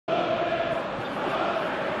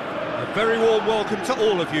Very warm welcome to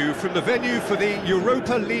all of you from the venue for the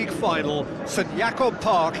Europa League final, St Jakob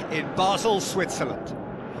Park in Basel, Switzerland.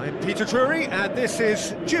 I'm Peter Drury and this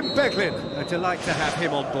is Jim Beglin. A delight to have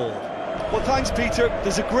him on board. Well, thanks, Peter.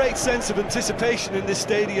 There's a great sense of anticipation in this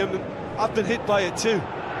stadium, and I've been hit by it too. And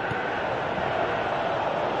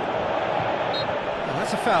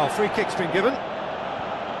that's a foul. Free kick's been given.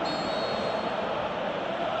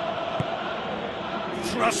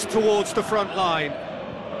 Thrust towards the front line.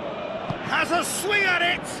 Has a swing at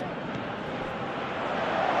it!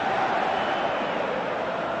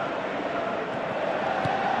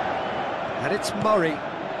 And it's Murray.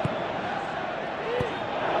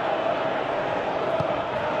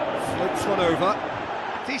 Floats one over.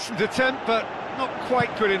 Decent attempt, but not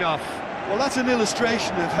quite good enough. Well, that's an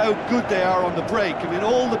illustration of how good they are on the break. I mean,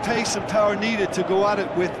 all the pace and power needed to go at it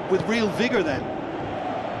with real vigour then.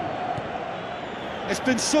 It's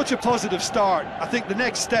been such a positive start. I think the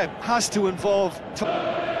next step has to involve...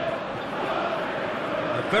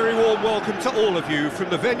 A very warm welcome to all of you from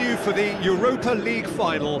the venue for the Europa League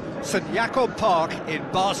final, St Jakob Park in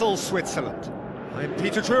Basel, Switzerland. I'm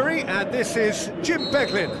Peter Drury and this is Jim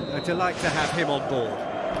Beglin. A delight to have him on board.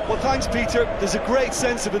 Well, thanks, Peter. There's a great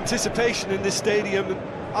sense of anticipation in this stadium, and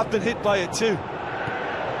I've been hit by it too. And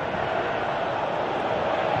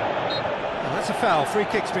that's a foul. Free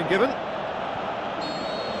kick's been given.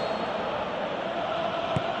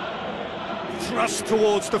 Thrust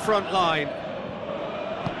towards the front line.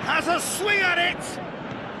 Has a swing at it!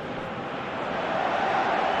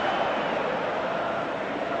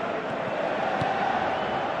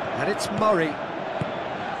 And it's Murray.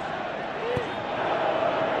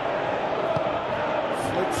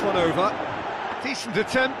 Floats one over. Decent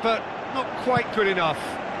attempt, but not quite good enough.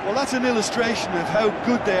 Well, that's an illustration of how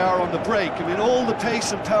good they are on the break. I mean, all the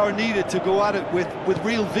pace and power needed to go at it with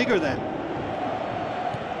real vigour then.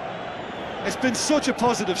 It's been such a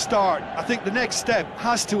positive start. I think the next step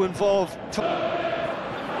has to involve...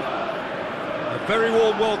 A very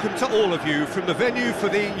warm welcome to all of you from the venue for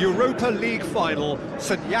the Europa League final,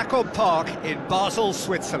 St Jakob Park in Basel,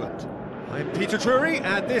 Switzerland. I'm Peter Drury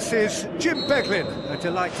and this is Jim Beglin. A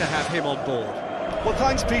delight to have him on board. Well,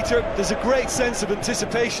 thanks, Peter. There's a great sense of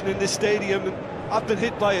anticipation in this stadium, and I've been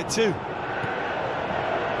hit by it too.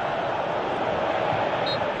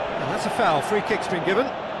 And that's a foul. Free kick's been given.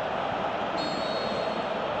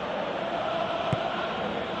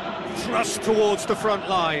 Thrust towards the front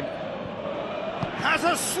line. Has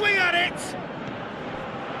a swing at it!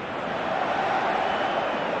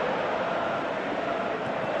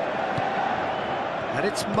 And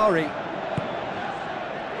it's Murray.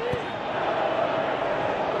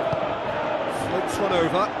 Floats one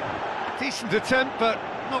over. Decent attempt, but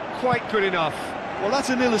not quite good enough. Well, that's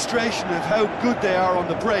an illustration of how good they are on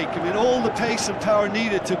the break. I mean, all the pace and power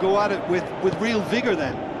needed to go at it with real vigour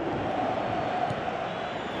then.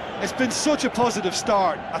 It's been such a positive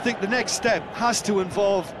start. I think the next step has to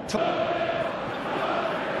involve...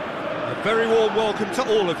 A very warm welcome to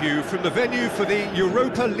all of you from the venue for the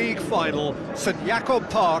Europa League final, St Jakob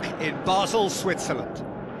Park in Basel, Switzerland.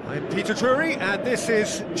 I'm Peter Drury and this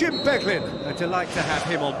is Jim Beglin. A delight to have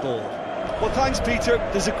him on board. Well, thanks, Peter.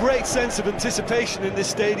 There's a great sense of anticipation in this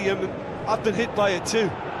stadium, and I've been hit by it too.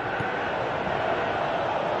 And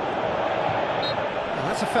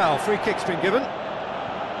that's a foul. Free kick's been given.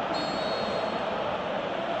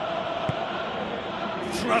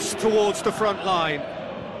 Thrust towards the front line.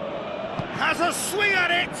 Has a swing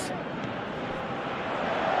at it!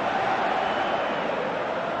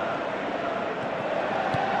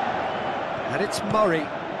 And it's Murray.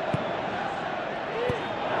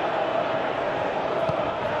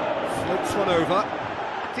 Floats one over.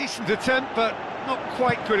 Decent attempt, but not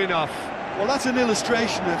quite good enough. Well, that's an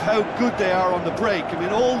illustration of how good they are on the break. I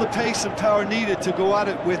mean, all the pace and power needed to go at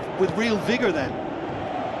it with real vigour then.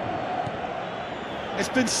 It's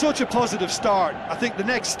been such a positive start. I think the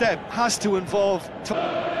next step has to involve... A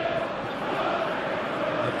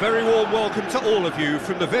very warm welcome to all of you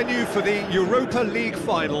from the venue for the Europa League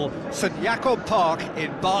final, St Jakob Park in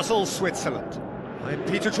Basel, Switzerland. I'm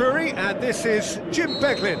Peter Drury and this is Jim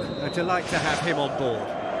Beglin. A delight to have him on board.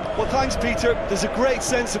 Well, thanks, Peter. There's a great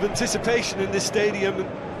sense of anticipation in this stadium, and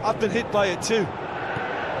I've been hit by it too. And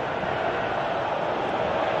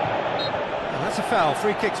that's a foul.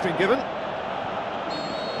 Free kick's been given.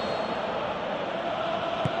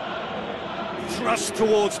 Thrust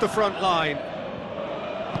towards the front line.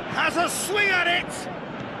 Has a swing at it!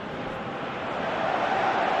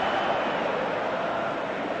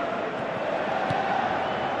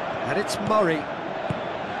 And it's Murray.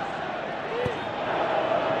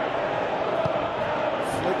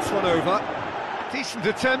 Floats one over. Decent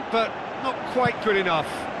attempt, but not quite good enough.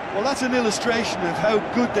 Well, that's an illustration of how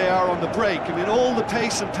good they are on the break. I mean, all the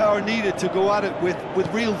pace and power needed to go at it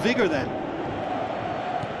with real vigour then.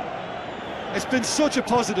 It's been such a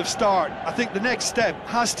positive start. I think the next step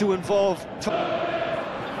has to involve...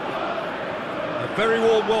 A very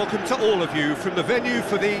warm welcome to all of you from the venue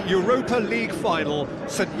for the Europa League final,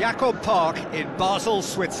 St Jakob Park in Basel,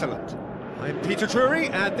 Switzerland. I'm Peter Drury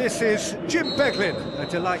and this is Jim Beglin. A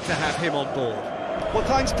delight to have him on board. Well,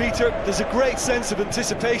 thanks, Peter. There's a great sense of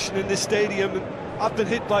anticipation in this stadium, and I've been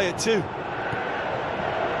hit by it too.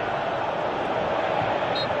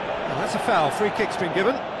 Well, that's a foul. Free kick's been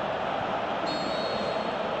given.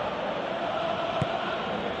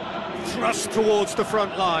 Thrust towards the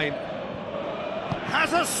front line.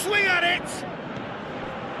 Has a swing at it!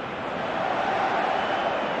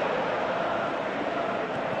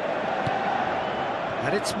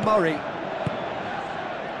 And it's Murray.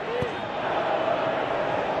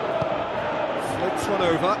 Floats one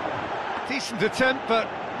over. Decent attempt, but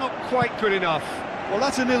not quite good enough. Well,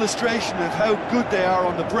 that's an illustration of how good they are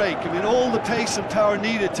on the break. I mean, all the pace and power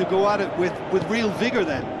needed to go at it with real vigour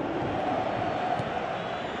then.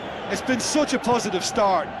 It's been such a positive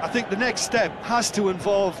start. I think the next step has to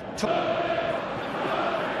involve...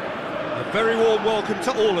 A very warm welcome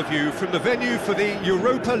to all of you from the venue for the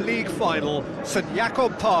Europa League final, St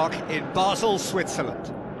Jakob Park in Basel,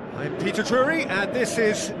 Switzerland. I'm Peter Drury and this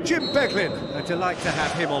is Jim Beglin. A delight to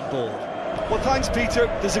have him on board. Well, thanks, Peter.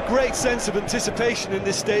 There's a great sense of anticipation in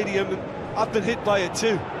this stadium, and I've been hit by it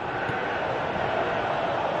too. Well,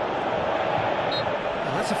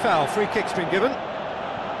 that's a foul. Free kick's been given.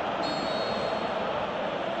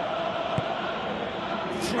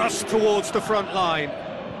 Thrust towards the front line.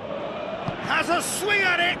 Has a swing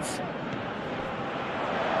at it!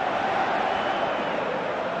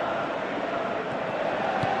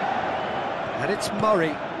 And it's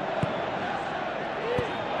Murray.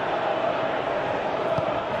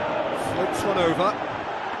 Floats one over.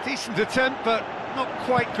 Decent attempt, but not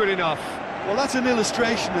quite good enough. Well, that's an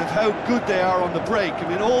illustration of how good they are on the break. I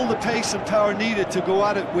mean, all the pace and power needed to go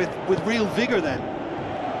at it with real vigour then.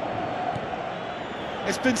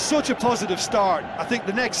 It's been such a positive start. I think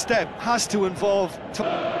the next step has to involve...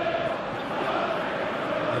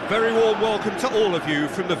 A very warm welcome to all of you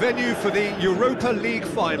from the venue for the Europa League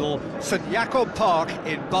final, St Jakob Park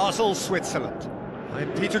in Basel, Switzerland.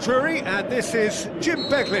 I'm Peter Drury and this is Jim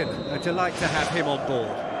Beglin. A delight to have him on board.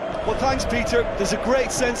 Well, thanks, Peter. There's a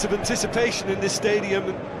great sense of anticipation in this stadium,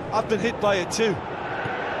 and I've been hit by it too.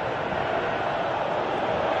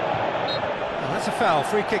 Well, that's a foul.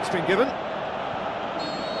 Free kick's been given.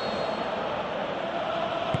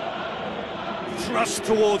 Thrust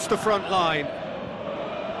towards the front line.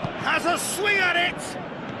 Has a swing at it!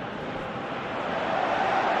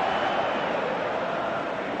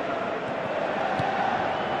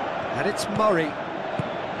 And it's Murray.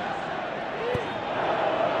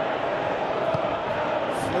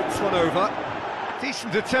 Floats one over.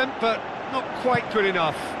 Decent attempt, but not quite good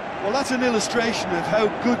enough. Well, that's an illustration of how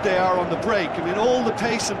good they are on the break. I mean, all the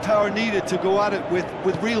pace and power needed to go at it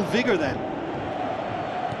with real vigour then.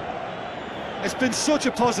 It's been such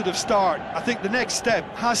a positive start. I think the next step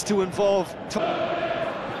has to involve...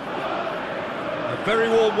 A very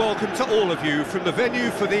warm welcome to all of you from the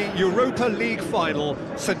venue for the Europa League final,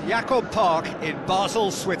 St Jakob Park in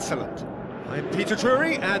Basel, Switzerland. I'm Peter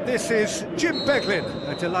Drury and this is Jim Beglin.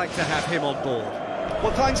 A delight to have him on board.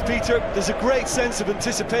 Well, thanks, Peter. There's a great sense of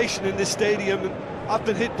anticipation in this stadium, and I've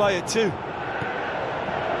been hit by it too.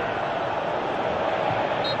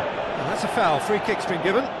 Well, that's a foul. Free kick's been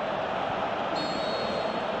given.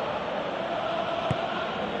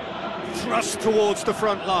 Thrust towards the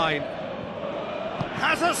front line.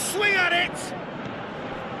 Has a swing at it!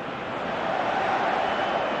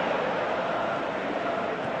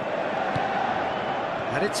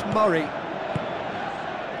 And it's Murray.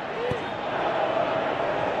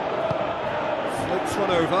 Floats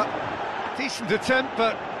one over. Decent attempt,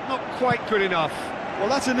 but not quite good enough. Well,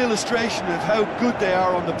 that's an illustration of how good they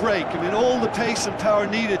are on the break. I mean, all the pace and power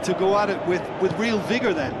needed to go at it with real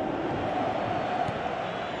vigour then.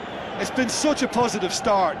 It's been such a positive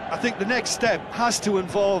start. I think the next step has to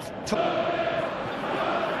involve...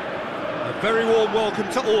 A very warm welcome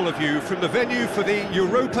to all of you from the venue for the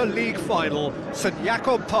Europa League final, St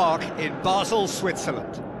Jakob Park in Basel,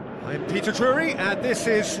 Switzerland. I'm Peter Drury and this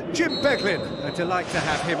is Jim Beglin. A delight to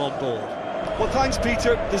have him on board. Well, thanks,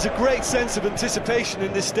 Peter. There's a great sense of anticipation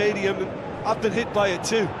in this stadium, and I've been hit by it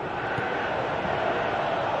too. Well,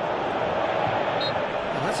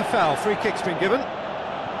 that's a foul. Free kick's been given.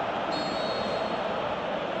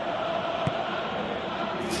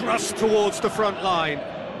 Thrust towards the front line.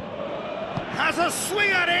 Has a swing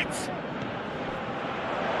at it!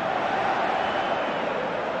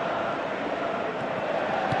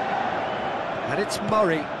 And it's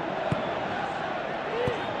Murray.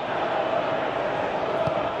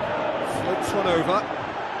 Floats one over.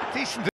 Decent.